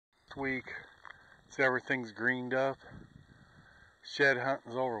last week, so everything's greened up. Shed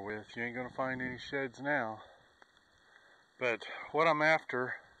hunting's over with. You ain't gonna find any sheds now. But what I'm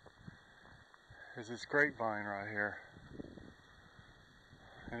after is this grapevine right here.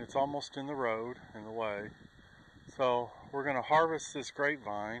 And it's almost in the road, in the way. So we're gonna harvest this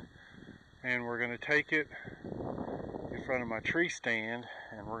grapevine and we're gonna take it in front of my tree stand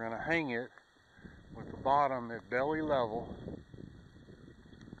and we're gonna hang it with the bottom at belly level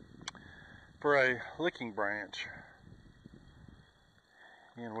for a licking branch.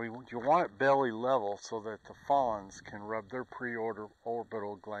 And you want it belly level so that the fawns can rub their pre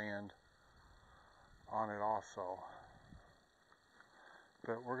orbital gland on it also.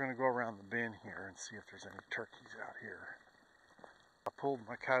 But we're going to go around the bend here and see if there's any turkeys out here. I pulled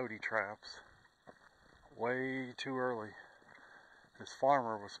my coyote traps way too early. This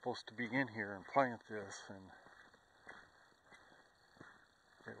farmer was supposed to be in here and plant this, and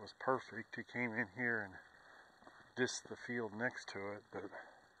it was perfect. He came in here and dissed the field next to it, but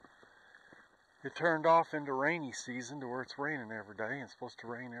it turned off into rainy season to where it's raining every day, and it's supposed to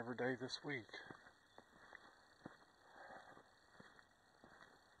rain every day this week.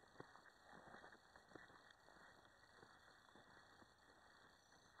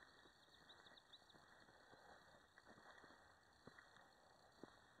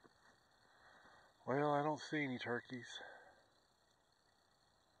 Well, I don't see any turkeys.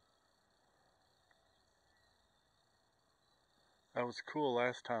 That was cool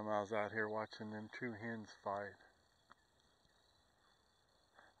last time I was out here watching them two hens fight.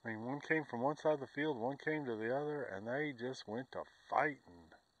 I mean, one came from one side of the field, one came to the other, and they just went to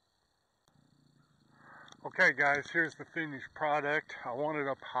fighting. Okay guys, here's the finished product. I want it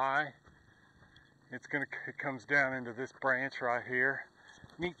up high. It comes down into this branch right here.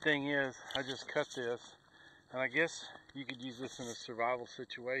 Neat thing is, I just cut this, and I guess you could use this in a survival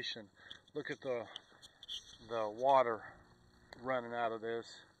situation. Look at the water running out of this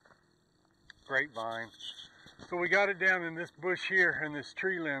grapevine. So we got it down in this bush here, in this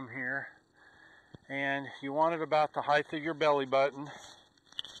tree limb here, and you want it about the height of your belly button,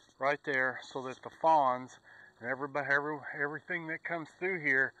 right there, so that the fawns and everything that comes through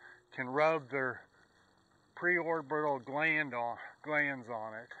here can rub their pre-orbital glands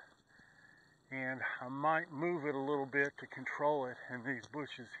on it. And I might move it a little bit to control it in these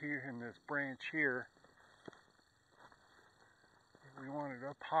bushes here, in this branch here. We want it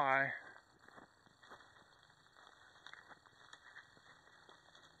up high.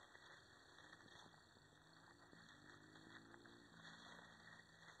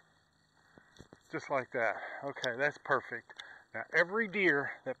 Just like that. Okay, that's perfect. Now every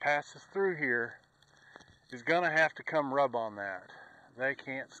deer that passes through here is going to have to come rub on that. They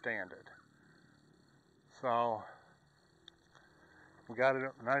can't stand it. So we got it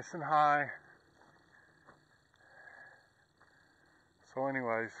up nice and high. So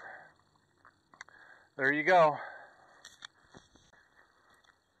anyways, there you go.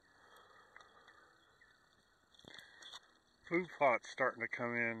 Food plot's starting to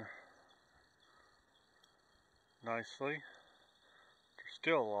come in nicely. There's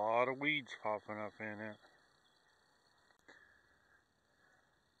still a lot of weeds popping up in it.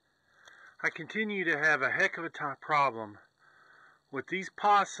 I continue to have a heck of a problem with these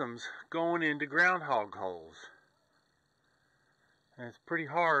possums going into groundhog holes. And it's pretty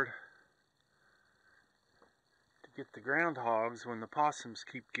hard to get the groundhogs when the possums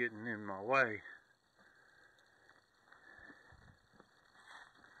keep getting in my way.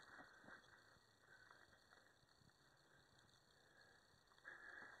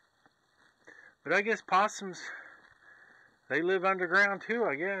 But I guess possums, they live underground too,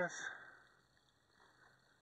 I guess.